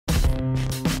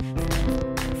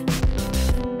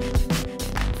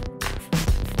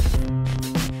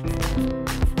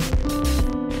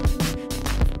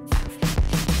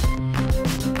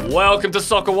Welcome to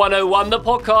Soccer 101, the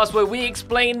podcast where we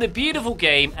explain the beautiful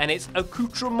game and its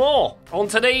accoutrement. On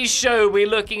today's show, we're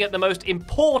looking at the most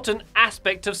important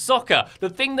aspect of soccer, the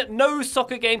thing that no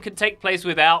soccer game can take place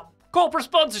without: corporate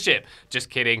sponsorship. Just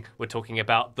kidding, we're talking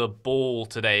about the ball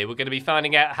today. We're going to be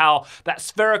finding out how that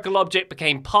spherical object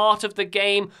became part of the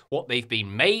game, what they've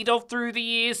been made of through the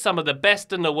years, some of the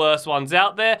best and the worst ones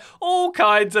out there, all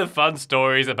kinds of fun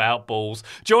stories about balls.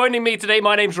 Joining me today,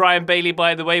 my name's Ryan Bailey,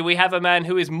 by the way. We have a man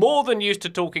who is more than used to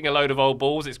talking a load of old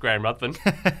balls. It's Graham Ruthven.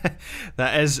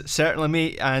 That is certainly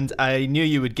me, and I knew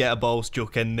you would get a balls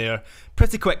joke in there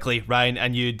pretty quickly, Ryan,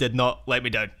 and you did not let me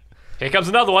down. Here comes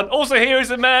another one. Also here is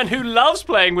a man who loves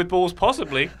playing with balls,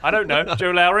 possibly. I don't know.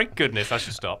 Joe Lowery? Goodness, I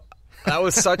should stop. That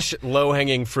was such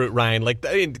low-hanging fruit, Ryan.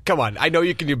 Come on. I know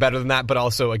you can do better than that, but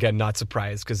also, again, not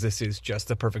surprised, because this is just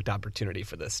the perfect opportunity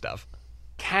for this stuff.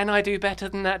 Can I do better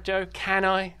than that, Joe? Can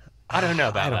I? I don't know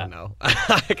about that. I don't know.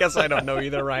 I guess I don't know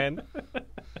either, Ryan.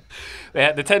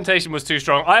 Yeah, the temptation was too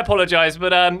strong. I apologise,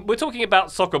 but we're talking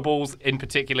about soccer balls in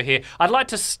particular here. I'd like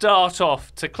to start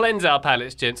off to cleanse our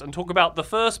palates, gents, and talk about the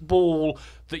first ball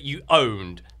that you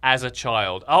owned as a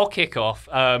child. I'll kick off.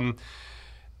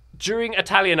 During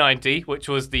Italia 90, which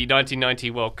was the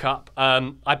 1990 World Cup,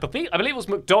 I believe it was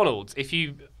McDonald's. If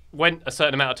you went a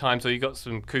certain amount of times, or you got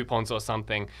some coupons or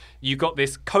something, you got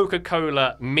this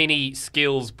Coca-Cola mini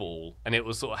skills ball, and it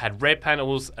was sort of had red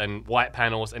panels and white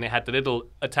panels, and it had the little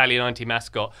Italia 90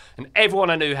 mascot, and everyone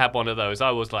I knew had one of those.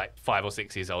 I was like 5 or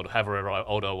 6 years old, however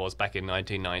old I was back in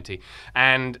 1990,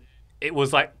 and it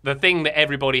was like the thing that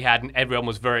everybody had and everyone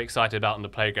was very excited about on the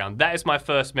playground. That is my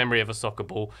first memory of a soccer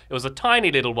ball. It was a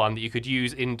tiny little one that you could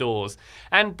use indoors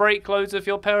and break loads of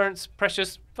your parents'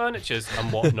 precious furnitures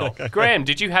and whatnot. Graham,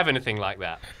 did you have anything like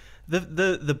that?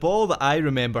 The ball that I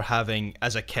remember having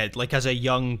as a kid, like as a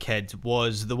young kid,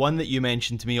 was the one that you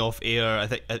mentioned to me off air. I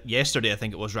think yesterday, I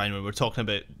think it was, Ryan, when we were talking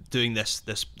about doing this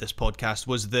podcast,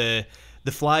 was the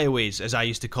flyaways, as I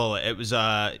used to call it. It was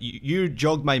you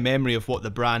jogged my memory of what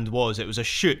the brand was. It was a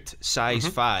shoot size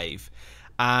 5,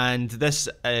 and this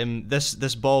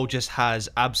ball just has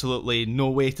absolutely no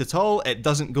weight at all. It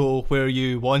doesn't go where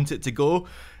you want it to go.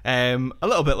 A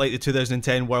little bit like the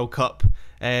 2010 World Cup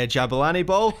Jabulani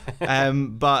ball,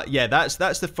 but yeah, that's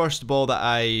the first ball that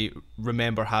I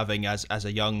remember having as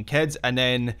a young kid. And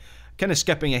then, kind of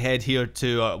skipping ahead here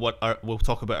to we'll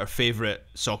talk about our favourite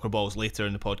soccer balls later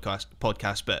in the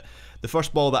podcast, but the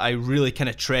first ball that I really kind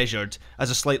of treasured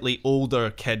as a slightly older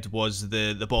kid was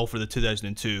the ball for the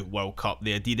 2002 World Cup,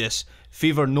 the Adidas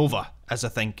Fever Nova, as I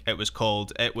think it was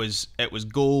called. It was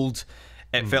gold.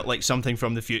 It felt like something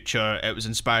from the future. It was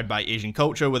inspired by Asian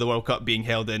culture, with the World Cup being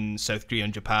held in South Korea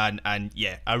and Japan, and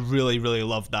yeah, I really, really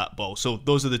loved that ball. So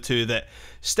those are the two that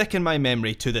stick in my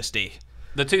memory to this day.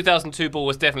 The 2002 ball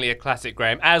was definitely a classic,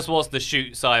 Graham, as was the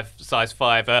shoot size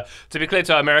 5. To be clear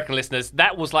to our American listeners,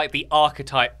 that was like the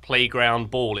archetype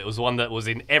playground ball. It was one that was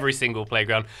in every single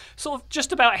playground. Sort of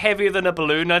just about heavier than a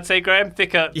balloon, I'd say, Graham.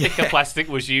 Thicker plastic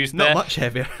was used there. Not much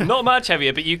heavier. Not much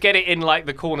heavier, but you get it in like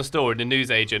the corner store in the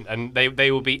newsagent, and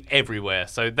they will be everywhere.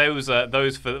 So those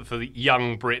for the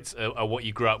young Brits are what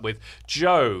you grew up with.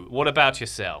 Joe, what about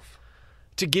yourself?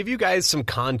 To give you guys some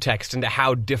context into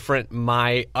how different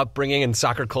my upbringing and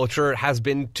soccer culture has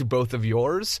been to both of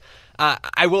yours,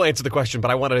 I will answer the question,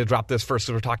 but I wanted to drop this first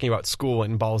because we're talking about school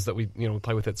and balls that we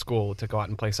play with at school to go out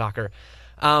and play soccer.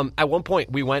 At one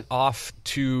point, we went off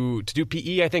to do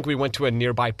PE. I think we went to a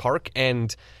nearby park,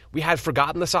 and we had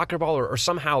forgotten the soccer ball, or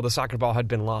somehow the soccer ball had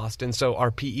been lost. And so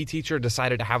our PE teacher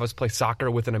decided to have us play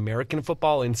soccer with an American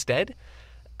football instead.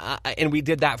 And we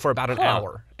did that for about an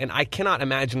hour, and I cannot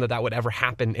imagine that would ever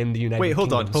happen in the United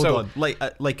Kingdom. Wait, hold on.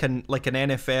 Like an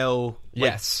NFL,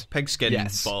 yes, pigskin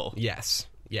ball. Yes.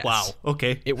 Wow.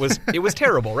 Okay. It was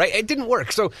terrible, right? It didn't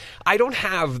work. So I don't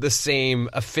have the same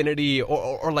affinity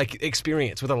or like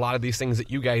experience with a lot of these things that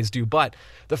you guys do. But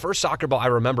the first soccer ball I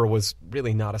remember was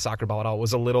really not a soccer ball at all. It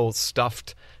was a little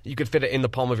stuffed, you could fit it in the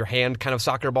palm of your hand kind of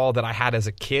soccer ball that I had as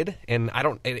a kid. And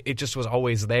it just was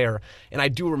always there. And I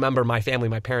do remember my family,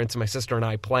 my parents and my sister and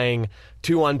I playing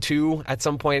 2-on-2 at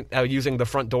some point, using the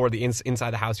front door,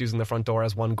 inside the house, using the front door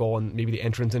as one goal, and maybe the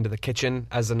entrance into the kitchen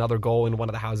as another goal in one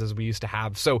of the houses we used to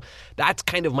have. So that's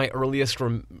kind of my earliest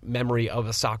memory of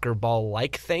a soccer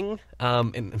ball-like thing,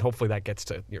 and hopefully that gets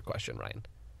to your question, Ryan.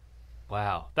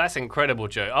 Wow, that's incredible,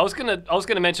 Joe. I was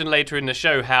gonna mention later in the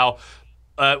show how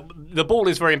the ball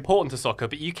is very important to soccer,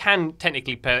 but you can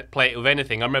technically play it with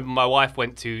anything. I remember my wife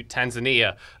went to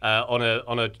Tanzania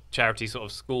on a charity sort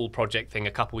of school project thing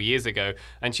a couple of years ago,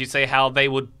 and she'd say how they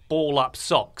would ball up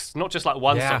socks, not just like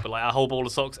one sock, but like a whole ball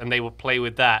of socks, and they would play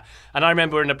with that. And I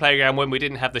remember in the playground when we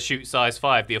didn't have the shoot size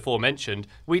 5, the aforementioned,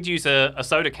 we'd use a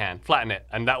soda can, flatten it,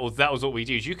 and that was what we'd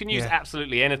use. You can use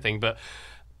absolutely anything, but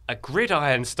a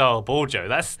gridiron style ball, Joe,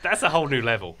 that's a whole new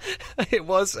level. It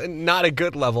was not a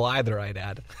good level either, I'd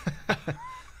add.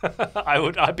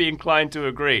 I'd be inclined to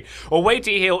agree. Well, wait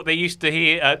till you hear what they used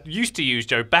to use,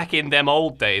 Joe, back in them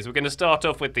old days. We're going to start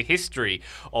off with the history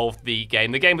of the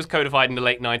game. The game was codified in the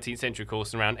late 19th century, of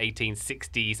course, around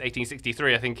 1860s,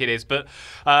 1863, I think it is. But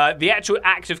the actual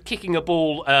act of kicking a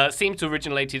ball seemed to have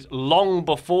originated long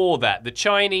before that. The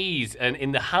Chinese, and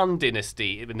in the Han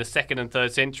Dynasty, in the 2nd and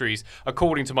 3rd centuries,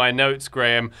 according to my notes,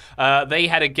 Graham, they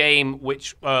had a game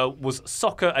which was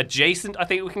soccer adjacent, I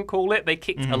think we can call it. They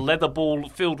kicked a leather ball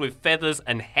filled with feathers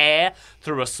and hair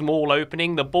through a small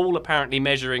opening. The ball apparently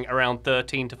measuring around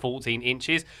 13 to 14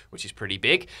 inches, which is pretty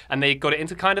big. And they got it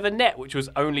into kind of a net, which was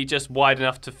only just wide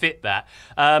enough to fit that.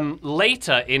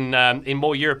 Later, in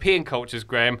more European cultures,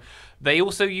 Graham, they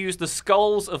also used the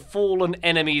skulls of fallen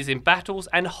enemies in battles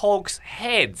and hogs'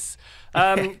 heads.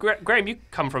 Graham, you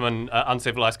come from an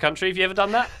uncivilized country. Have you ever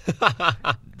done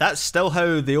that? That's still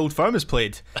how the Old Firm is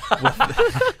played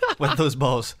with those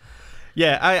balls.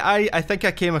 Yeah, I think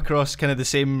I came across kind of the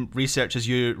same research as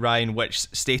you, Ryan, which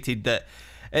stated that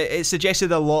it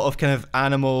suggested a lot of kind of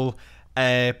animal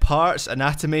parts,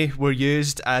 anatomy were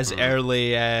used as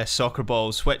early soccer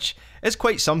balls, which is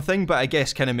quite something, but I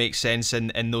guess kind of makes sense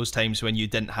in those times when you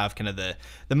didn't have kind of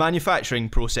the manufacturing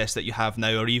process that you have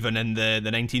now, or even in the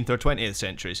 19th or 20th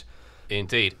centuries.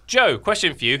 Indeed. Joe,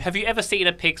 question for you. Have you ever seen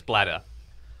a pig's bladder?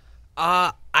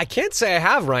 I can't say I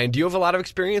have, Ryan. Do you have a lot of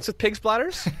experience with pig's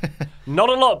bladders? Not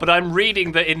a lot, but I'm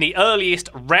reading that in the earliest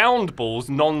round balls,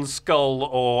 non-skull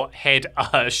or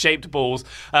head-shaped balls,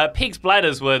 pig's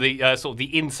bladders were the sort of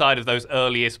the inside of those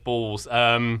earliest balls.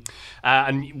 And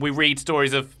we read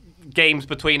stories of games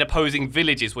between opposing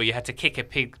villages where you had to kick a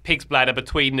pig's bladder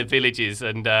between the villages,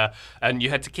 and you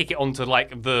had to kick it onto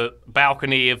like the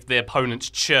balcony of the opponent's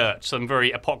church. Some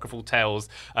very apocryphal tales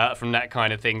from that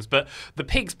kind of things. But the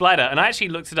pig's bladder, and I actually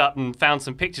looked it up and found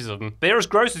some pictures of them. They're as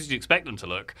gross as you'd expect them to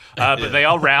look, but they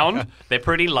are round, they're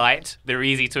pretty light, they're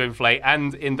easy to inflate,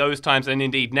 and in those times, and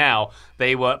indeed now,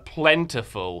 they were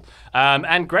plentiful.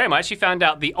 And Graham, I actually found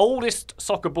out the oldest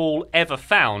soccer ball ever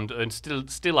found, and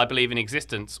still I believe in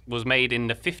existence, was made in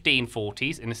the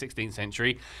 1540s, in the 16th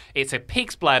century. It's a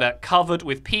pig's bladder covered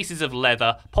with pieces of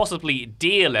leather, possibly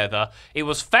deer leather. It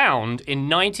was found in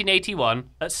 1981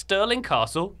 at Stirling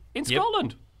Castle in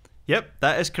Scotland. Yep,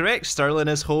 that is correct. Stirling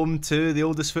is home to the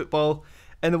oldest football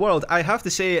in the world. I have to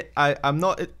say,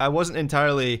 I wasn't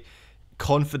entirely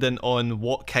confident on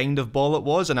what kind of ball it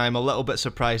was, and I'm a little bit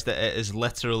surprised that it is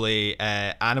literally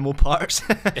animal parts.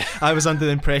 I was under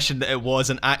the impression that it was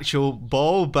an actual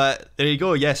ball, but there you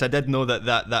go. Yes, I did know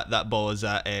that ball is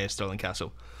at Stirling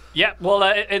Castle. Yeah, well,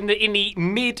 in the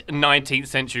mid-19th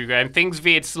century, Graham, things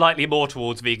veered slightly more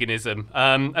towards veganism.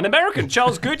 An American,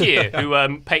 Charles Goodyear,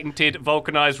 who patented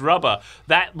vulcanized rubber,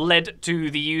 that led to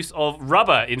the use of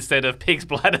rubber instead of pig's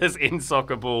bladders in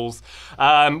soccer balls,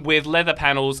 with leather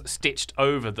panels stitched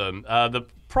over them. The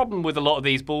problem with a lot of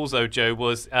these balls, though, Joe,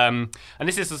 was, and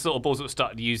this is the sort of balls that were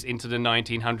started to use into the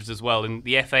 1900s as well, and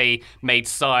the FA made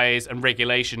size and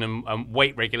regulation and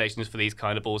weight regulations for these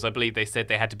kind of balls. I believe they said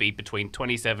they had to be between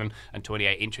 27 and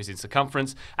 28 inches in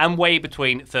circumference and weigh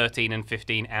between 13 and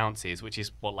 15 ounces, which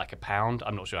is, what, like a pound?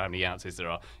 I'm not sure how many ounces there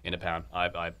are in a pound.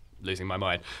 I'm losing my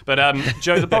mind. But,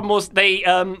 Joe, the problem was they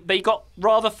got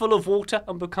rather full of water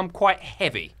and become quite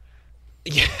heavy.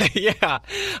 Yeah,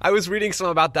 I was reading some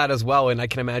about that as well, and I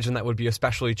can imagine that would be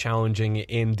especially challenging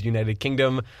in the United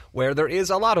Kingdom, where there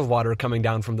is a lot of water coming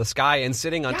down from the sky and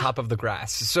sitting on top of the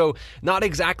grass. So not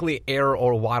exactly air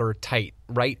or water tight,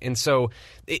 right? And so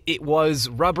it was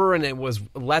rubber, and it was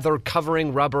leather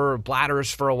covering rubber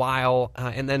bladders for a while,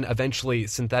 and then eventually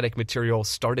synthetic material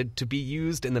started to be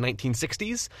used in the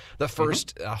 1960s. The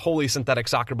first wholly synthetic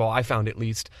soccer ball, I found at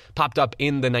least, popped up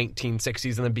in the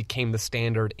 1960s and then became the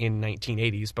standard in 1980s.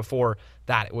 Before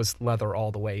that it was leather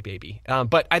all the way, baby.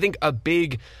 But I think a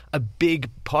big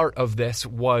part of this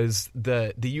was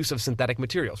the use of synthetic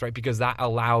materials, right? Because that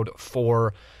allowed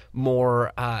for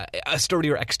more a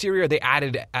sturdier exterior. They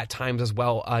added at times as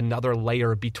well another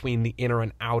layer between the inner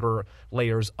and outer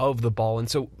layers of the ball. And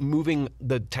so moving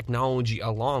the technology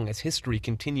along as history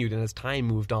continued and as time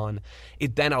moved on,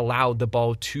 it then allowed the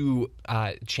ball to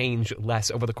change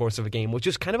less over the course of a game, which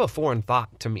is kind of a foreign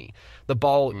thought to me. The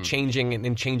ball changing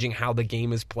and changing how the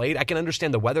game is played. I can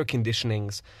understand the weather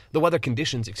conditions,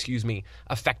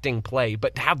 affecting play,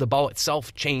 but to have the ball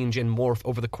itself change and morph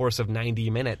over the course of 90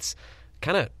 minutes,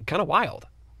 kind of wild.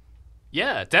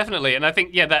 Yeah, definitely. And I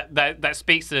think, that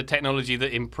speaks to the technology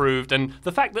that improved and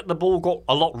the fact that the ball got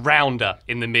a lot rounder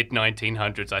in the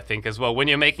mid-1900s, I think, as well. When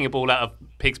you're making a ball out of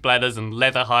pig's bladders and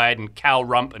leather hide and cow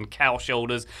rump and cow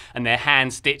shoulders and they're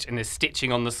hand stitched and there's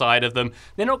stitching on the side of them,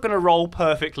 they're not going to roll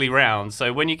perfectly round.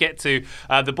 So when you get to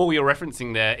the ball you're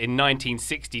referencing there in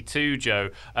 1962, Joe,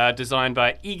 designed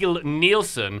by Egil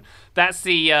Nielsen, that's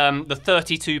the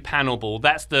 32-panel ball.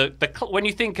 That's when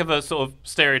you think of a sort of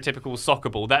stereotypical soccer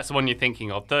ball, that's the one you're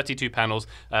thinking of. 32 panels,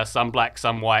 some black,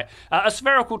 some white. A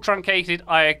spherical truncated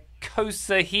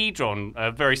icosahedron,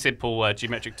 a very simple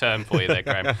geometric term for you there,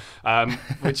 Graham,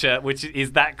 which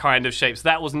is that kind of shape. So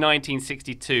that was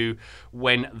 1962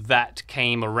 when that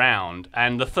came around,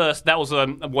 and that was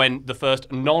when the first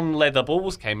non-leather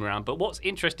balls came around. But what's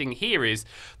interesting here is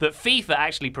that FIFA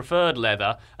actually preferred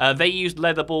leather. They used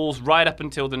leather balls right up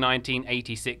until the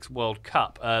 1986 World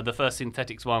Cup. The first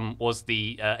synthetics one was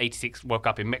the 86 World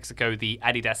Cup in Mexico, the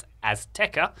Adidas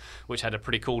Azteca, which had a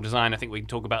pretty cool design I think we can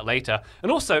talk about later.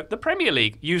 And also, the Premier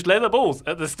League used leather balls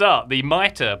at the start. The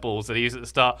mitre balls that they used at the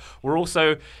start were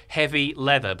also heavy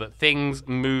leather, but things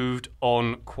moved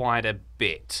on quite a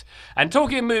bit. And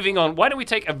talking of moving on, why don't we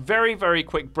take a very, very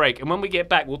quick break? And when we get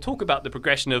back, we'll talk about the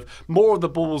progression of more of the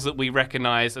balls that we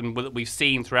recognise and that we've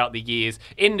seen throughout the years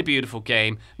in the beautiful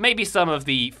game. Maybe some of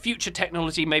the future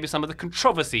technology, maybe some of the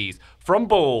controversies from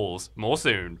balls. More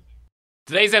soon.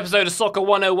 Today's episode of Soccer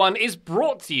 101 is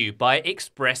brought to you by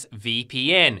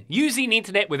ExpressVPN. Using the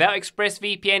internet without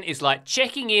ExpressVPN is like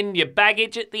checking in your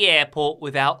baggage at the airport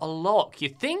without a lock. You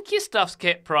think your stuff's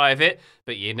kept private,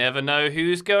 but you never know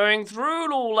who's going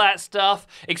through all that stuff.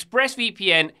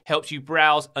 ExpressVPN helps you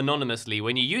browse anonymously.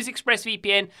 When you use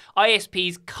ExpressVPN,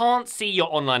 ISPs can't see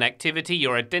your online activity.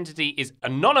 Your identity is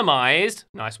anonymized,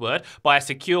 nice word, by a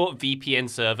secure VPN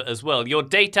server as well. Your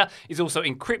data is also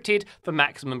encrypted for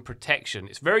maximum protection.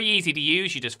 It's very easy to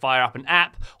use. You just fire up an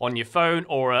app on your phone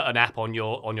or an app on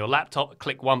your laptop,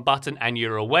 click one button and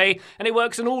you're away. And it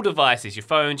works on all devices, your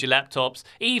phones, your laptops,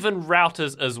 even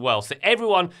routers as well. So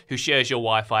everyone who shares your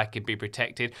Wi-Fi can be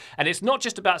protected. And it's not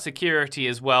just about security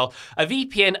as well. A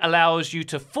VPN allows you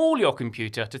to fool your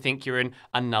computer to think you're in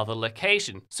another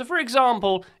location. So for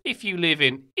example, if you live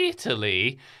in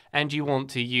Italy and you want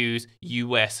to use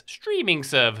US streaming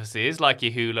services like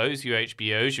your Hulos, your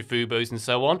HBOs, your Fubos and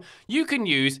so on, you can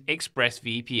use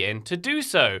ExpressVPN to do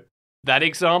so. That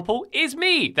example is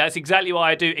me. That's exactly what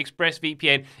I do.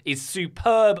 ExpressVPN is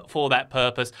superb for that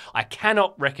purpose. I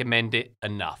cannot recommend it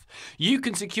enough. You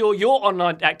can secure your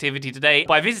online activity today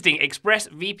by visiting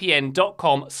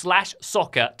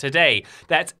expressvpn.com/soccer today.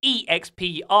 That's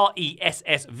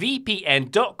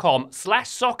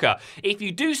expressvpn.com/soccer. If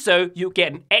you do so, you'll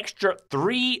get an extra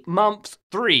 3 months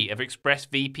free of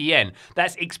ExpressVPN.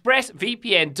 That's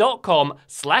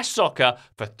expressvpn.com/soccer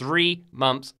for 3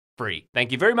 months free.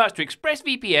 Thank you very much to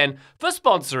ExpressVPN for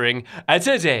sponsoring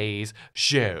today's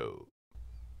show.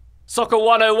 Soccer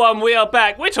 101, we are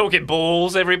back. We're talking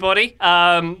balls, everybody.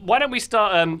 Why don't we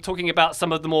start talking about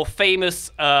some of the more famous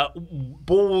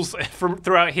balls from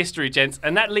throughout history, gents?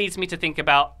 And that leads me to think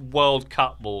about World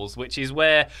Cup balls, which is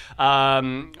where a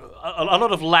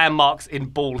lot of landmarks in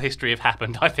ball history have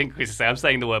happened, I think we should say. I'm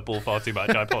saying the word ball far too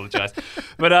much, I apologise.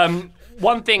 But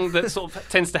one thing that sort of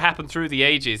tends to happen through the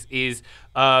ages is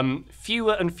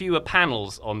fewer and fewer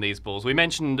panels on these balls. We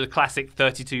mentioned the classic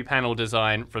 32-panel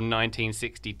design from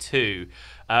 1962.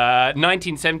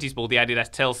 1970s ball, the Adidas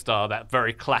Telstar, that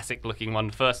very classic-looking one,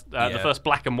 the first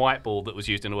black and white ball that was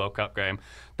used in the World Cup, Graham,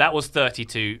 that was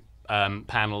 32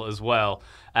 panel as well.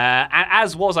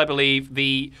 As was, I believe,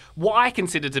 what I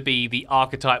consider to be the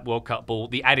archetype World Cup ball,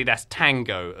 the Adidas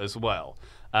Tango as well.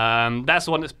 That's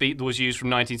the one that was used from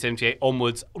 1978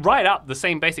 onwards, right up, the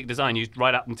same basic design used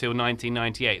right up until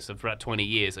 1998, so for about 20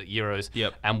 years at Euros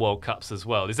and World Cups as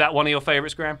well. Is that one of your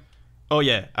favourites, Graham? Oh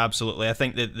yeah, absolutely. I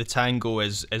think that the Tango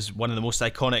is one of the most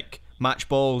iconic match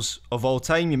balls of all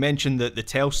time. You mentioned the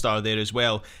Telstar there as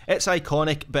well. It's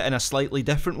iconic, but in a slightly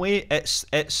different way. It's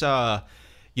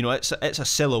you know, it's a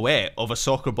silhouette of a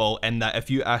soccer ball, in that if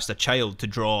you asked a child to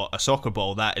draw a soccer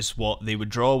ball, that is what they would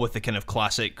draw, with the kind of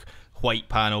classic white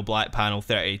panel, black panel,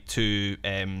 32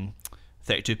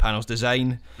 panels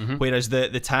design. Whereas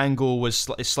the Tango was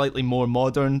slightly more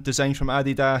modern design from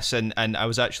Adidas, and I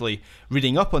was actually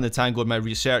reading up on the Tango in my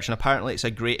research, and apparently it's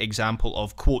a great example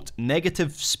of, quote,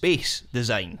 negative space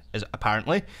design,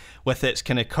 apparently, with its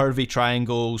kind of curvy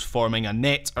triangles forming a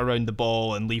net around the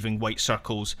ball and leaving white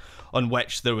circles on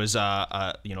which there was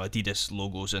Adidas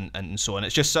logos and so on.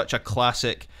 It's just such a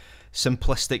classic,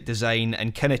 simplistic design,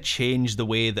 and kind of changed the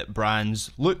way that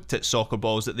brands looked at soccer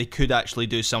balls, that they could actually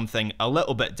do something a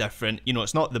little bit different. You know,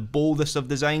 it's not the boldest of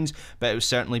designs, but it was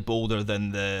certainly bolder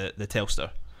than the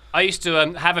Telstar. I used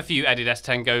to have a few Adidas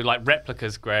Tango like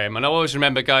replicas, Graham, and I always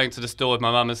remember going to the store with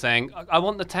my mum and saying, I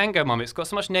want the Tango, Mum, it's got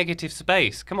so much negative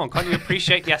space. Come on, can't you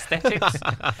appreciate the aesthetics?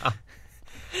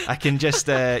 I can just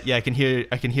I can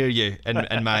hear you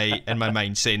in my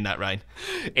mind saying that, Ryan.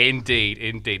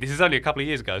 Indeed. This is only a couple of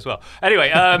years ago as well. Anyway,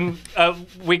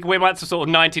 we went to sort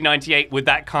of 1998 with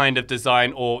that kind of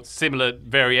design or similar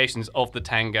variations of the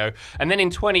Tango, and then in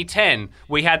 2010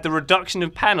 we had the reduction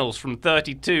of panels from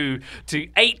 32 to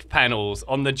 8 panels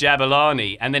on the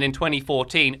Jabulani, and then in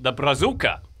 2014 the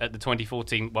Brazuca at the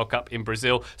 2014 World Cup in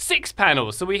Brazil, 6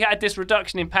 panels. So we had this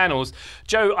reduction in panels.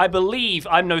 Joe, I believe,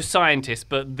 I'm no scientist,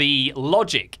 but the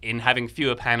logic in having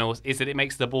fewer panels is that it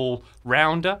makes the ball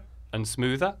rounder and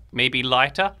smoother, maybe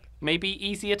lighter, maybe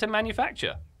easier to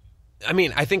manufacture. I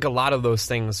mean, I think a lot of those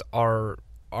things are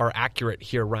accurate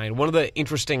here, Ryan. One of the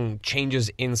interesting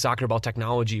changes in soccer ball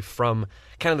technology from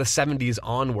kind of the 70s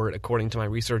onward, according to my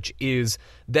research, is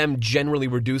them generally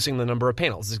reducing the number of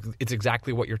panels. It's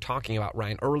exactly what you're talking about,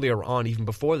 Ryan. Earlier on, even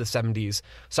before the 70s,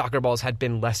 soccer balls had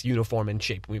been less uniform in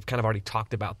shape. We've kind of already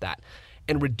talked about that.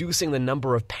 And reducing the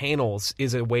number of panels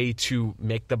is a way to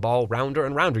make the ball rounder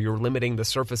and rounder. You're limiting the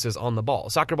surfaces on the ball.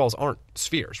 Soccer balls aren't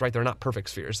spheres, right? They're not perfect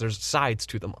spheres. There's sides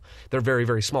to them. They're very,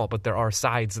 very small, but there are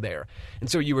sides there. And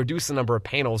so you reduce the number of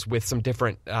panels with some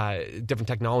different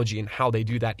technology, and how they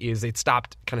do that is they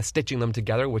stopped kind of stitching them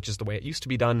together, which is the way it used to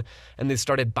be done, and they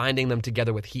started binding them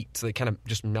together with heat. So they kind of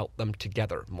just melt them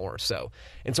together more so.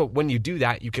 And so when you do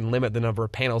that, you can limit the number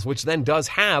of panels, which then does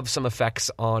have some effects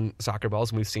on soccer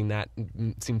balls, and we've seen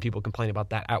people complain about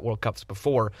that at World Cups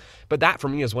before. But that, for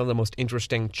me, is one of the most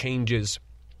interesting changes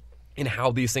in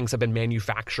how these things have been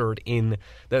manufactured in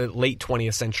the late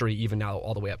 20th century, even now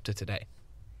all the way up to today.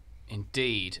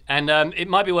 Indeed. And it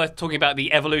might be worth talking about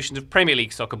the evolution of Premier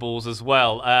League soccer balls as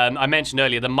well. I mentioned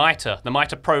earlier the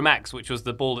Mitre Pro Max, which was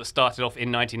the ball that started off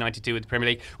in 1992 with the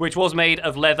Premier League, which was made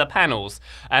of leather panels.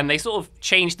 And they sort of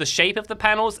changed the shape of the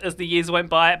panels as the years went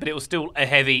by, but it was still a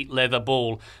heavy leather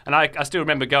ball. And I still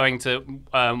remember going to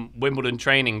Wimbledon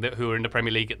training who were in the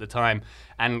Premier League at the time,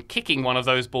 and kicking one of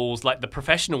those balls, like the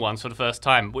professional ones, for the first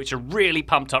time, which are really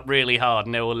pumped up really hard,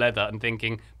 and they were leather, and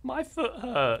thinking, my foot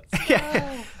hurts.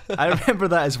 Yeah, I remember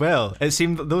that as well. It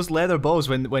seemed those leather balls,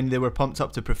 when they were pumped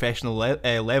up to professional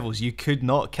levels, you could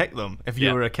not kick them if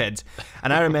you were a kid.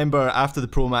 And I remember after the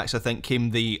Pro Max, I think,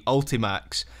 came the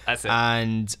Ultimax. That's it.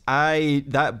 And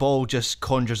that ball just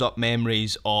conjures up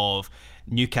memories of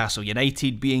Newcastle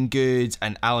United being good,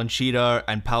 and Alan Shearer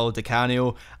and Paolo Di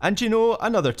Canio, and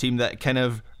another team that kind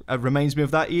of reminds me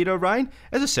of that era, Ryan,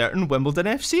 is a certain Wimbledon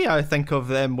FC. I think of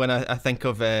them when I think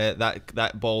of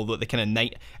that ball, that the kind of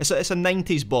it's a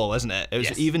 90s ball, isn't it? It was,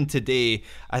 yes. Even today,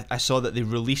 I saw that they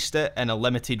released it in a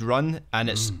limited run, and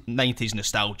it's 90s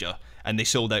nostalgia, and they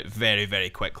sold out very, very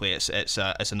quickly. It's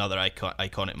another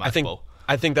iconic match ball.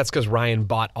 I think that's because Ryan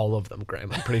bought all of them,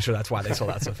 Graham. I'm pretty sure that's why they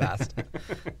sold out so fast.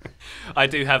 I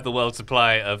do have the world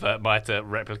supply of Mitre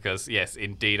replicas. Yes,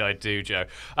 indeed I do, Joe.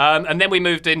 And then we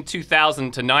moved in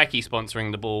 2000 to Nike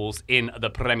sponsoring the balls in the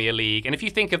Premier League. And if you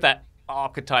think of that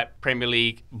archetype Premier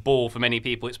League ball for many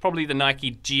people, it's probably the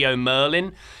Nike Geo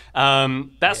Merlin.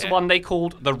 That's the one they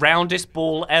called the roundest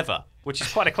ball ever, which is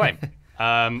quite a claim.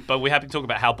 But we have been talking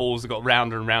about how balls have got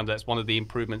rounder and rounder. That's one of the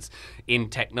improvements in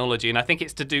technology. And I think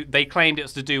they claimed it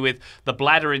was to do with the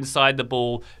bladder inside the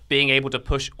ball being able to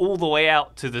push all the way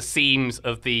out to the seams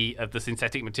of the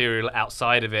synthetic material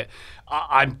outside of it.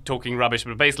 I'm talking rubbish,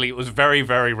 but basically it was very,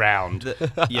 very round.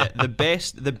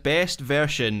 The best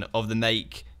version of the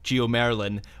Nike Geo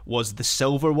Merlin was the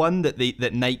silver one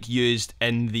that Nike used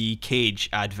in the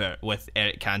Cage advert with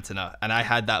Eric Cantona. And I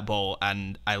had that ball,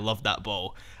 and I loved that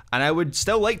ball. And I would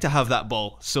still like to have that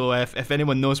ball. So if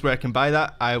anyone knows where I can buy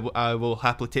that, I will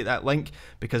happily take that link,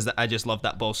 because I just love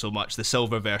that ball so much. The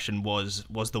silver version was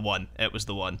the one. It was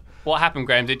the one. What happened,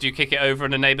 Graham? Did you kick it over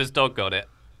and a neighbour's dog got it?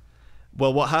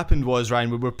 Well, what happened was,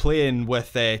 Ryan, we were playing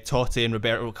with Totti and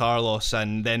Roberto Carlos,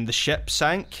 and then the ship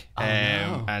sank,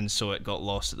 no. and so it got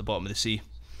lost at the bottom of the sea.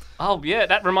 Oh, yeah,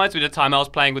 that reminds me of the time I was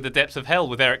playing with the Depths of Hell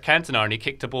with Eric Cantona, and he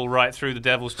kicked a ball right through the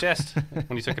Devil's chest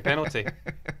when he took a penalty.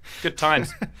 Good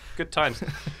times. Good times.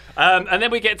 And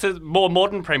then we get to more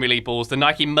modern Premier League balls, the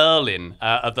Nike Merlin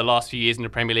of the last few years in the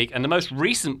Premier League, and the most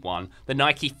recent one, the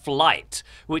Nike Flight,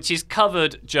 which is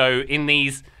covered, Joe, in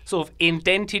these sort of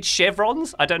indented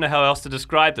chevrons. I don't know how else to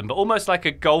describe them, but almost like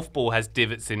a golf ball has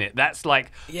divots in it. That's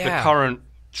like the current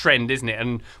trend, isn't it?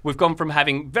 And we've gone from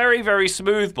having very, very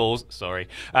smooth balls,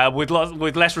 with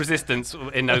less resistance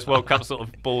in those World Cup sort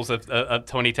of balls of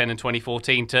 2010 and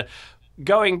 2014 to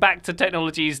going back to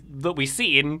technologies that we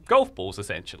see in golf balls,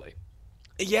 essentially.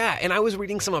 Yeah, and I was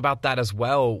reading some about that as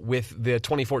well with the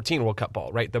 2014 World Cup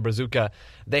ball, right? The Brazuca.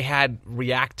 They had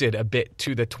reacted a bit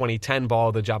to the 2010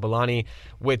 ball, the Jabulani,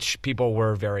 which people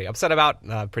were very upset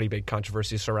about. Pretty big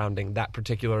controversy surrounding that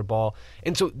particular ball.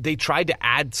 And so they tried to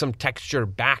add some texture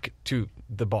back to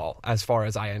the ball, as far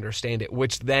as I understand it,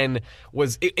 which then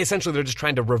was essentially they're just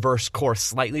trying to reverse course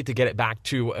slightly to get it back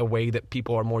to a way that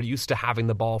people are more used to having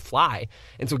the ball fly.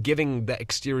 And so giving the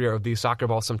exterior of these soccer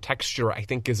balls some texture, I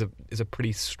think, is a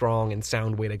pretty strong and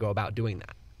sound way to go about doing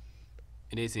that.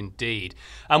 It is indeed.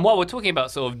 And while we're talking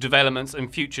about sort of developments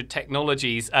and future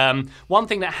technologies, one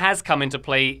thing that has come into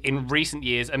play in recent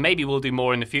years, and maybe we'll do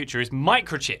more in the future, is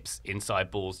microchips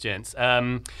inside balls, gents.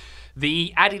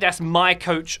 The Adidas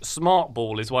MyCoach Smart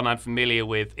Ball is one I'm familiar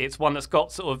with. It's one that's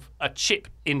got sort of a chip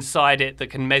inside it that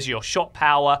can measure your shot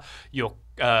power, your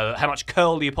how much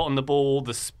curl you put on the ball,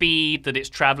 the speed that it's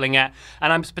traveling at.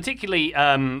 And I'm particularly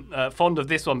fond of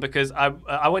this one because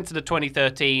I went to the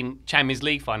 2013 Champions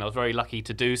League final. I was very lucky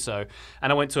to do so.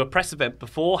 And I went to a press event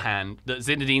beforehand that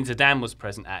Zinedine Zidane was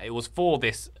present at. It was for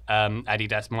this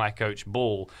Adidas MyCoach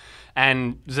ball.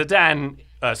 And Zidane,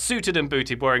 suited and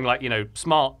booted, wearing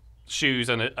smart shoes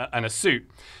and a suit,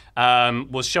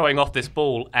 was showing off this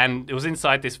ball, and it was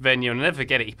inside this venue, and I'll never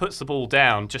forget it. He puts the ball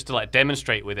down just to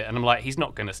demonstrate with it, and I'm like, he's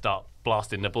not going to start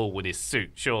blasting the ball with his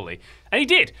suit, surely. And he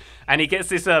did, and he gets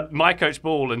this MyCoach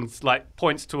ball and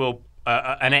points to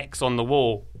an X on the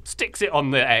wall, sticks it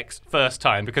on the X first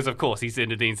time because of course he's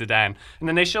Zinedine Zidane, and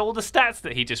then they show all the stats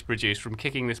that he just produced from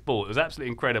kicking this ball. It was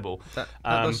absolutely incredible. That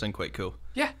does sound quite cool.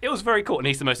 Yeah, it was very cool, and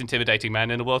he's the most intimidating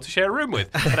man in the world to share a room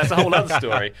with. But that's a whole other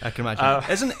story. I can imagine.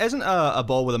 Isn't a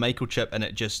ball with a microchip in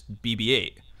it just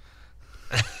BB-8?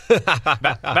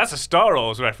 That's a Star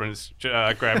Wars reference,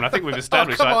 Graham, and I think we've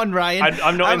established come on, Ryan.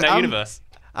 I'm not in that universe.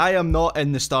 I am not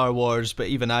in the Star Wars, but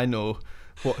even I know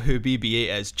who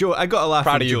BB-8 is. Joe, I got a laugh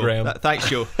Proud from of you, Joe. Graham. Thanks,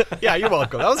 Joe. Yeah, you're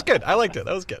welcome. That was good. I liked it.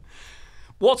 That was good.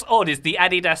 What's odd is the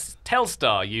Adidas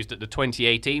Telstar used at the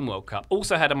 2018 World Cup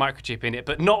also had a microchip in it,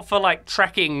 but not for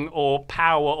tracking or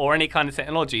power or any kind of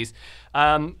technologies.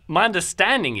 My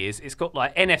understanding is it's got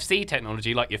NFC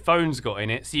technology like your phone's got in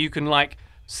it, so you can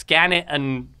scan it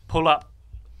and pull up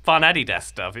fun Adidas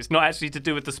stuff. It's not actually to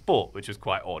do with the sport, which was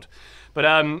quite odd. But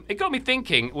it got me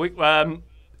thinking,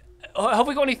 have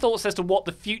we got any thoughts as to what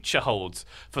the future holds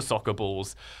for soccer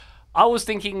balls? I was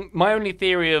thinking my only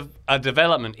theory of a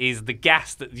development is the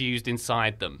gas that's used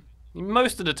inside them.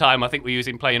 Most of the time I think we're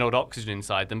using plain old oxygen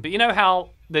inside them, but you know how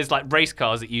there's race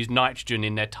cars that use nitrogen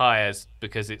in their tyres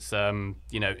because it's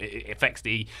it affects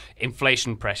the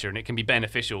inflation pressure and it can be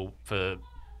beneficial for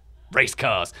race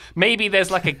cars. Maybe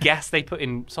there's a gas they put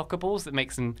in soccer balls that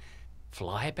makes them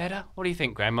fly better? What do you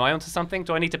think, Graham? Am I onto something?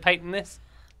 Do I need to patent this?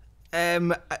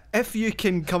 If you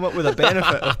can come up with a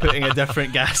benefit of putting a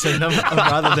different gas in them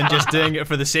rather than just doing it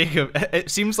for the sake of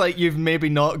it, seems like you've maybe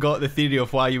not got the theory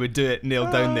of why you would do it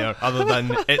nailed down there, other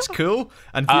than it's cool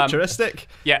and futuristic.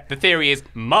 Yeah, the theory is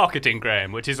marketing,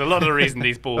 Graham, which is a lot of the reason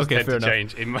these balls tend to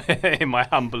change, in my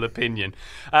humble opinion.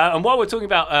 And while we're talking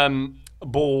about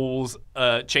balls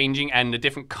changing and the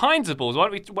different kinds of balls, why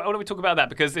don't we talk about that?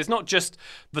 Because there's not just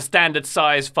the standard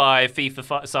size 5,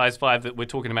 FIFA size 5 that we're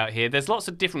talking about here. There's lots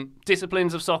of different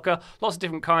disciplines of soccer, lots of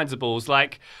different kinds of balls.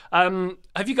 Have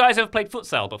you guys ever played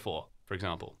futsal before, for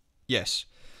example? Yes.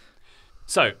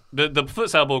 So, the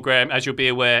futsal ball, Graham, as you'll be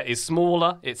aware, is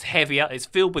smaller, it's heavier, it's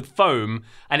filled with foam,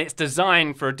 and it's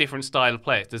designed for a different style of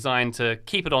play. It's designed to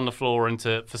keep it on the floor and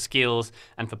for skills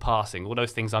and for passing, all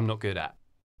those things I'm not good at.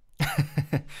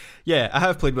 Yeah, I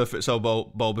have played with futsal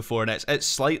ball before, and it's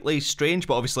slightly strange,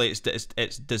 but obviously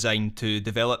it's designed to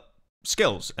develop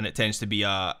skills, and it tends to be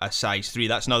a size 3.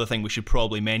 That's another thing we should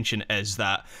probably mention, is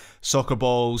that soccer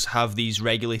balls have these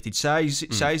regulated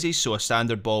sizes. So a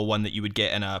standard ball, one that you would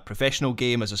get in a professional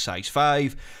game, is a size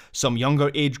 5. Some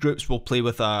younger age groups will play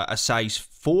with a size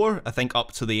 4. I think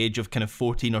up to the age of kind of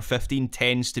 14 or 15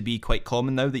 tends to be quite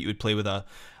common now that you would play with a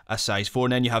size 4.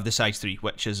 And then you have the size 3,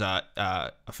 which is a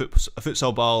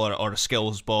futsal ball or a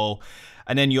skills ball.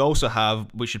 And then you also have,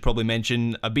 we should probably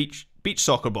mention, a beach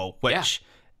soccer ball, which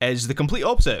is the complete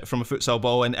opposite from a futsal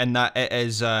ball, and that it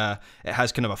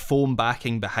has kind of a foam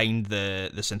backing behind the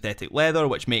synthetic leather,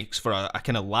 which makes for a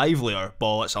kind of livelier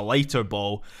ball. It's a lighter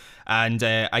ball, and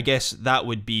I guess that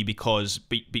would be because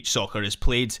beach soccer is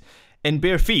played in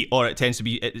bare feet, or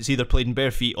it's either played in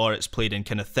bare feet or it's played in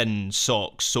kind of thin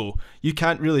socks. So you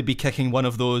can't really be kicking one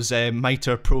of those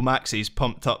Mitre Pro Maxis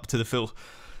pumped up to the full.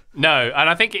 No, and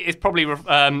I think it's probably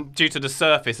due to the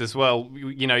surface as well.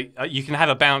 You know, you can have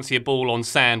a bouncier ball on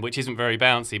sand, which isn't very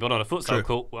bouncy, but on a futsal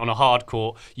court, on a hard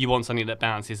court, you want something that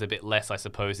bounces a bit less, I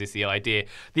suppose, is the idea.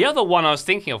 The other one I was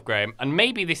thinking of, Graham, and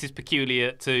maybe this is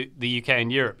peculiar to the UK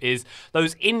and Europe, is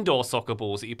those indoor soccer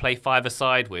balls that you play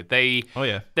 5-a-side with. They're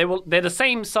the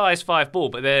same size 5 ball,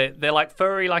 but they're like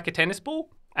furry like a tennis ball.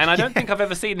 And I don't think I've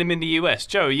ever seen them in the US.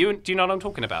 Joe, do you know what I'm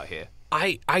talking about here?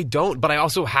 I don't, but I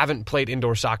also haven't played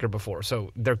indoor soccer before,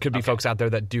 so there could be folks out there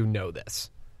that do know this.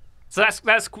 So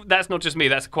that's not just me.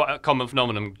 That's quite a common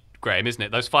phenomenon, Graham, isn't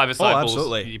it? Those 5-a-side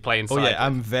balls you play inside. Oh yeah,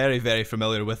 I'm very, very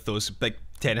familiar with those big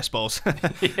tennis balls.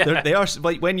 They are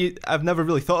like I've never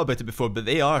really thought about it before, but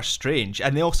they are strange,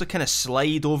 and they also kind of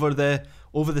slide over the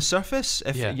surface.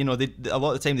 You know, a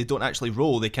lot of the time they don't actually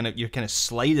roll. You're kind of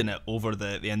sliding it over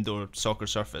the indoor soccer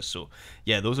surface. So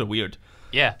yeah, those are weird.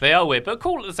 Yeah, they are weird, but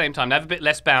cool at the same time. They have a bit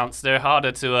less bounce. They're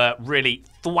harder to really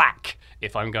thwack,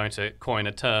 if I'm going to coin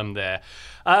a term there.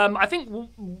 I think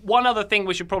one other thing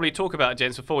we should probably talk about,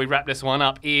 gents, before we wrap this one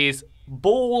up, is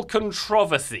ball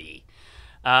controversy.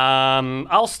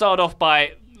 I'll start off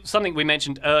by something we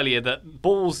mentioned earlier, that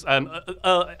balls,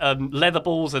 leather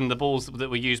balls and the balls that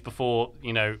were used before,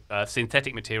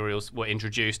 synthetic materials were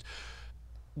introduced,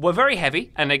 were very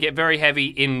heavy, and they get very heavy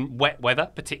in wet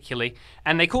weather, particularly,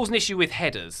 and they cause an issue with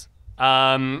headers.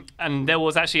 And there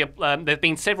was actually there've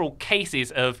been several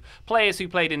cases of players who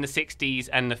played in the 60s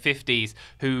and the 50s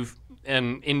who've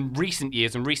in recent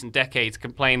years and recent decades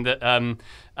complained that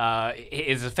it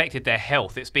has affected their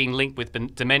health. It's being linked with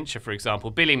dementia, for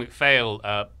example. Billy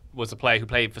McPhail was a player who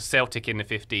played for Celtic in the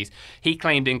 50s. He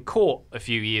claimed in court a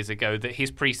few years ago that his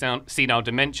pre-senile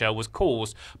dementia was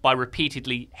caused by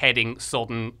repeatedly heading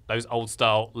those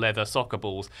old-style leather soccer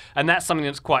balls. And that's something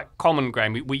that's quite common,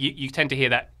 Graham. You tend to hear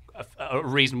that a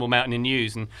reasonable amount in the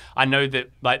news, and I know that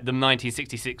like the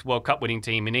 1966 World Cup winning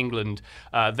team in England,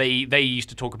 they used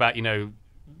to talk about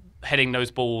heading those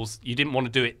balls. You didn't want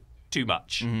to do it too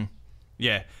much. Mm-hmm.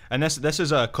 Yeah, and this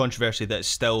is a controversy that's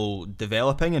still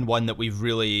developing, and one that we've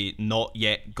really not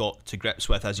yet got to grips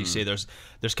with. As you say, there's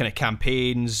kind of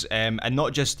campaigns, and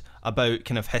not just about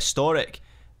kind of historic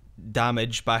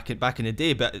damage back in the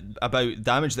day, but about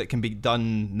damage that can be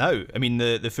done now. I mean,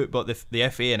 the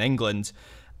FA in England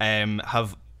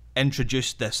have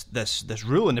introduced this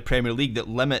rule in the Premier League that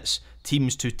limits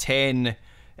teams to 10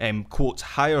 quote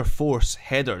higher force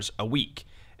headers a week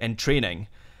in training.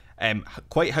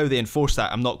 Quite how they enforce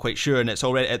that, I'm not quite sure, and it's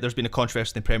already there's been a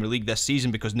controversy in the Premier League this season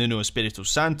because Nuno Espirito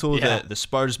Santo, the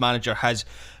Spurs manager, has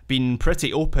been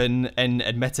pretty open in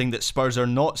admitting that Spurs are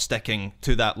not sticking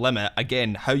to that limit.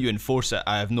 Again, how you enforce it,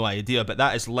 I have no idea, but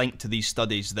that is linked to these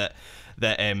studies that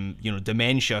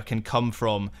dementia can come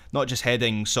from not just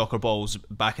heading soccer balls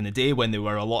back in the day when they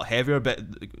were a lot heavier, but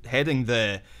heading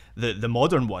the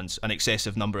modern ones an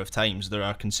excessive number of times. There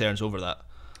are concerns over that.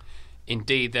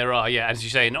 Indeed, there are, as you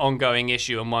say, an ongoing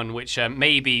issue, and one which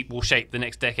maybe will shape the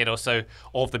next decade or so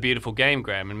of the beautiful game,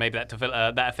 Graham, and maybe that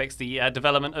affects the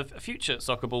development of future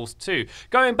soccer balls too.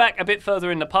 Going back a bit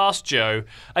further in the past, Joe,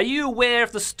 are you aware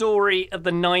of the story of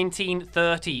the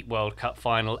 1930 World Cup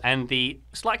final and the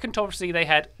slight controversy they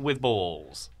had with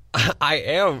balls? I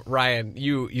am, Ryan.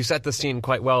 You set the scene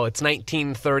quite well. It's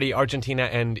 1930. Argentina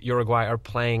and Uruguay are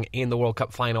playing in the World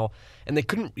Cup final, and they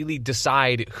couldn't really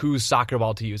decide whose soccer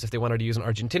ball to use, if they wanted to use an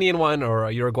Argentinian one or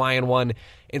a Uruguayan one.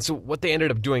 And so what they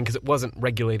ended up doing, because it wasn't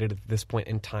regulated at this point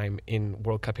in time in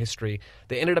World Cup history,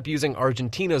 they ended up using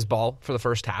Argentina's ball for the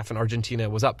first half, and Argentina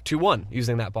was up 2-1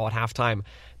 using that ball at halftime.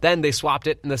 Then they swapped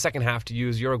it in the second half to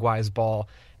use Uruguay's ball.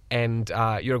 and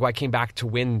Uruguay came back to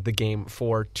win the game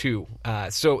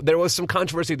 4-2. So there was some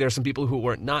controversy. There were some people who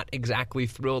were not exactly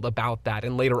thrilled about that.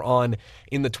 And later on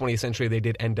in the 20th century, they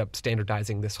did end up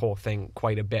standardizing this whole thing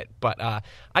quite a bit. But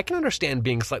I can understand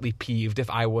being slightly peeved if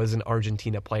I was an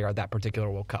Argentina player at that particular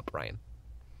World Cup, Ryan.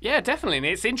 Yeah, definitely. And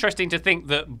it's interesting to think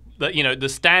that the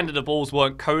standard of balls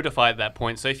weren't codified at that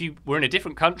point. So if you were in a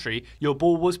different country, your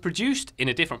ball was produced in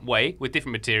a different way with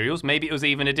different materials. Maybe it was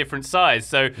even a different size.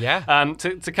 So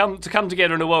to come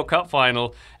together in a World Cup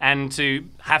final and to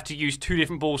have to use two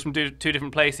different balls from two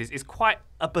different places is quite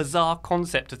a bizarre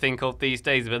concept to think of these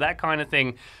days. But that kind of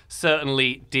thing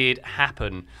certainly did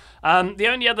happen. The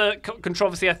only other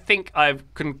controversy I think I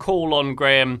can call on,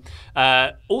 Graham,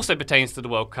 also pertains to the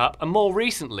World Cup, and more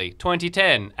recently,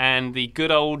 2010, and the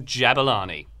good old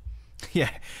Jabulani. Yeah,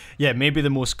 maybe the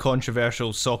most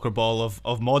controversial soccer ball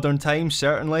of modern times,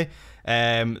 certainly.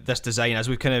 This design, as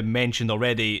we've kind of mentioned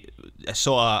already,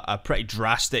 saw a pretty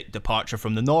drastic departure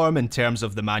from the norm in terms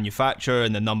of the manufacture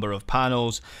and the number of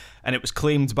panels. And it was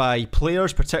claimed by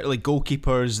players, particularly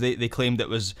goalkeepers, they claimed it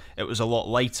was a lot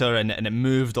lighter and it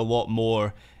moved a lot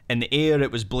more in the air.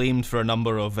 It was blamed for a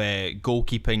number of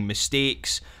goalkeeping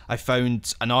mistakes. I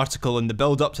found an article in the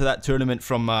build-up to that tournament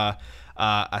from a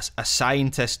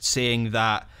scientist saying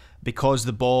that because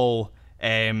the ball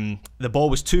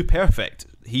was too perfect,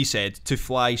 he said, to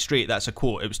fly straight. That's a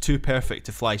quote. It was too perfect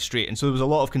to fly straight. And so there was a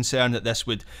lot of concern that this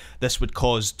would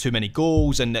cause too many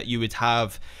goals and that you would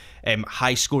have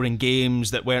high-scoring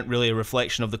games that weren't really a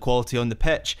reflection of the quality on the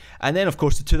pitch. And then, of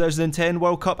course, the 2010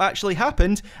 World Cup actually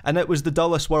happened, and it was the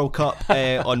dullest World Cup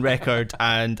on record,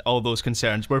 and all those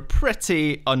concerns were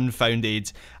pretty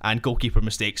unfounded, and goalkeeper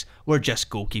mistakes were just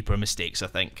goalkeeper mistakes, I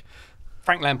think.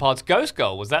 Frank Lampard's ghost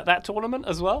goal, was that tournament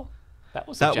as well? That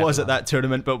was at that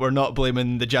tournament, but we're not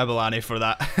blaming the Jabulani for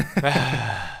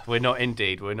that. We're not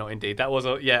indeed. That was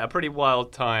a pretty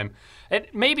wild time. And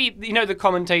maybe, the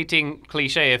commentating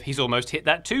cliche of he's almost hit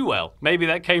that too well. Maybe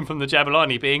that came from the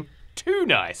Jabulani being too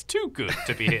nice, too good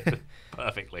to be hit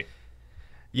perfectly.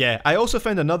 Yeah, I also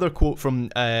found another quote from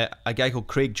a guy called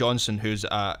Craig Johnson, who's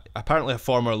apparently a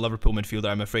former Liverpool midfielder.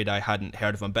 I'm afraid I hadn't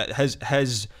heard of him, but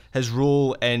his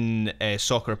role in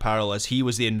soccer apparel is he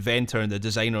was the inventor and the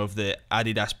designer of the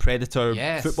Adidas Predator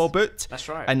football boot. That's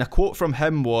right. And a quote from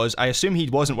him was, I assume he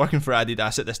wasn't working for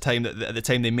Adidas at this time, at the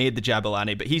time they made the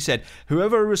Jabulani, but he said,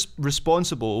 "Whoever was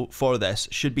responsible for this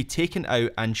should be taken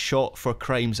out and shot for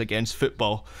crimes against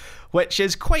football." Which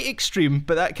is quite extreme,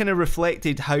 but that kind of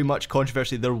reflected how much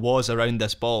controversy there was around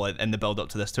this ball in the build-up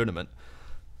to this tournament.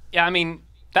 Yeah, I mean,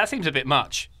 that seems a bit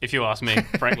much, if you ask me,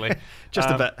 frankly. Just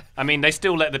a bit. I mean, they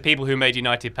still let the people who made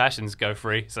United Passions go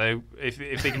free, so if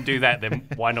they can do that, then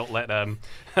why not let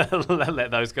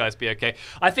let those guys be okay?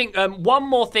 I think one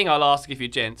more thing I'll ask of you,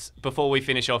 gents, before we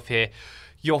finish off here.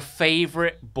 Your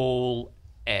favourite ball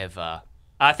ever?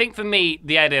 I think for me,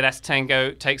 the Adidas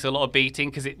Tango takes a lot of beating,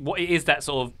 because it is that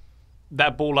sort of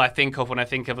that ball I think of when I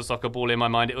think of a soccer ball in my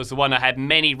mind. It was the one I had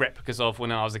many replicas of when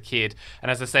I was a kid,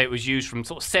 and as I say, it was used from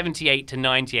sort of 78 to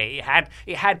 98.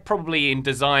 It had probably, in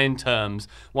design terms,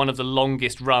 one of the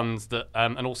longest runs that,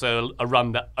 and also a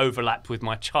run that overlapped with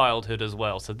my childhood as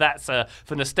well. So that's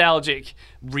for nostalgic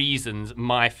reasons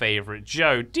my favourite.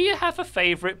 Joe, do you have a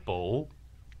favourite ball?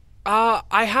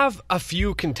 I have a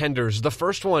few contenders. The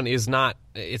first one it's not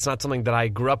something that I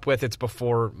grew up with. It's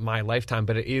before my lifetime,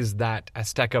 but it is that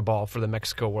Azteca ball for the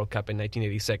Mexico World Cup in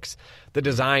 1986. The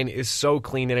design is so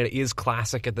clean and it is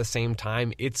classic at the same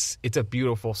time. It's a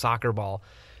beautiful soccer ball.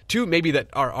 Two maybe that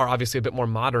are obviously a bit more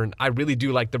modern. I really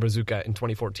do like the Bazooka in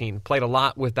 2014. Played a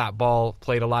lot with that ball,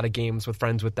 played a lot of games with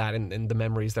friends with that, and the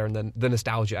memories there, and then the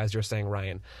nostalgia, as you're saying,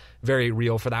 Ryan. Very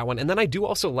real for that one. And then I do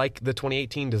also like the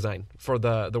 2018 design for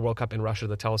the World Cup in Russia,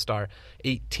 the Telstar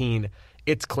 18.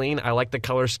 It's clean. I like the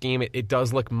color scheme. It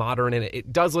does look modern, and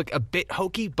it does look a bit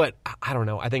hokey, but I don't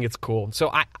know. I think it's cool.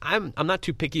 So I'm not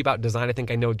too picky about design. I think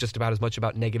I know just about as much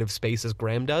about negative space as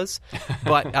Graham does.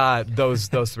 But those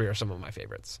three are some of my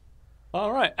favorites.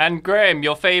 All right. And Graham,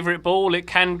 your favourite ball? It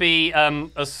can be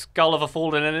a skull of a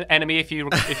fallen enemy if you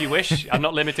wish. I'm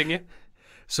not limiting you.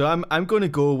 So I'm going to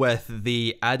go with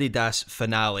the Adidas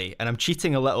Finale, and I'm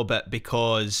cheating a little bit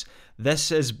because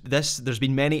there's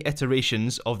been many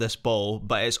iterations of this ball,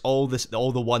 but it's all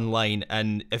the one line,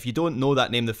 and if you don't know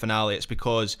that name, the Finale, it's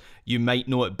because you might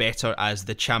know it better as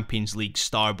the Champions League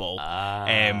Star Ball.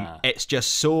 It's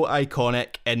just so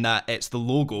iconic in that it's the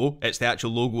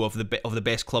actual logo of the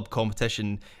best club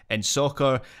competition in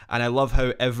soccer, and I love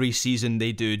how every season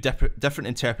they do different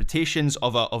interpretations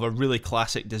of a really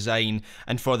classic design,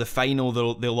 and for the final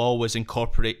they'll always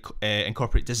incorporate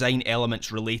design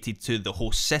elements related to the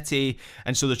host city quality,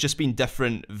 and so there's just been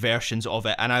different versions of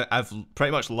it, and I've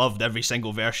pretty much loved every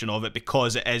single version of it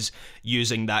because it is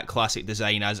using that classic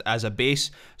design as a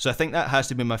base. So I think that has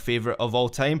to be my favourite of all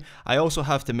time. I also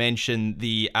have to mention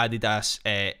the Adidas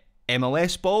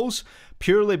MLS balls,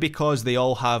 purely because they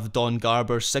all have Don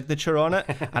Garber's signature on it,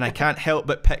 and I can't help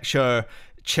but picture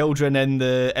children in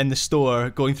the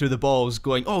store going through the balls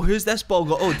going, oh, who's this ball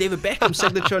got? Oh, David Beckham's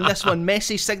signature on this one,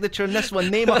 Messi's signature on this one,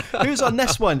 Neymar, who's on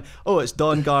this one? Oh, it's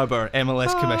Don Garber,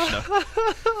 MLS commissioner.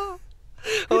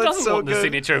 Who doesn't want the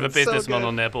signature of a businessman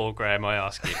on their ball, Graham, I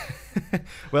ask you?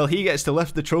 Well, he gets to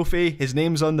lift the trophy, his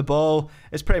name's on the ball,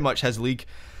 it's pretty much his league.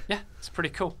 Yeah, it's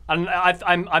pretty cool. And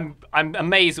I'm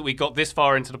amazed that we got this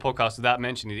far into the podcast without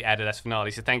mentioning the Adidas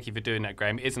finale. So thank you for doing that,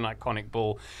 Graham. It is an iconic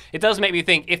ball. It does make me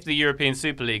think, if the European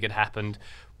Super League had happened,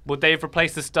 would they have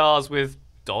replaced the stars with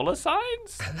dollar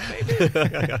signs? Maybe.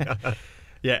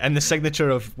 Yeah, and the signature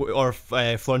of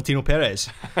Florentino Perez.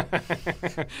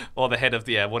 Or the head of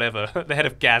the head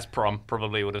of Gazprom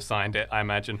probably would have signed it, I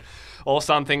imagine. Or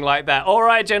something like that. All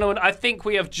right, gentlemen, I think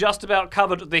we have just about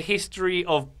covered the history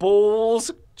of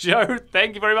balls. Joe,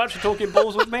 thank you very much for talking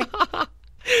balls with me.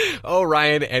 Oh,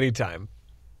 Ryan, anytime.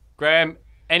 Graham,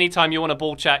 anytime you want a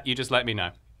ball chat, you just let me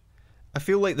know. I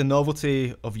feel like the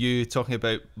novelty of you talking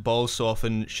about balls so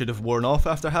often should have worn off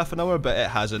after half an hour, but it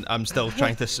hasn't. I'm still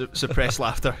trying to suppress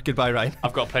laughter. Goodbye, Ryan.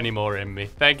 I've got plenty more in me.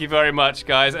 Thank you very much,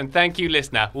 guys, and thank you,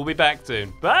 listener. We'll be back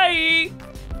soon. Bye!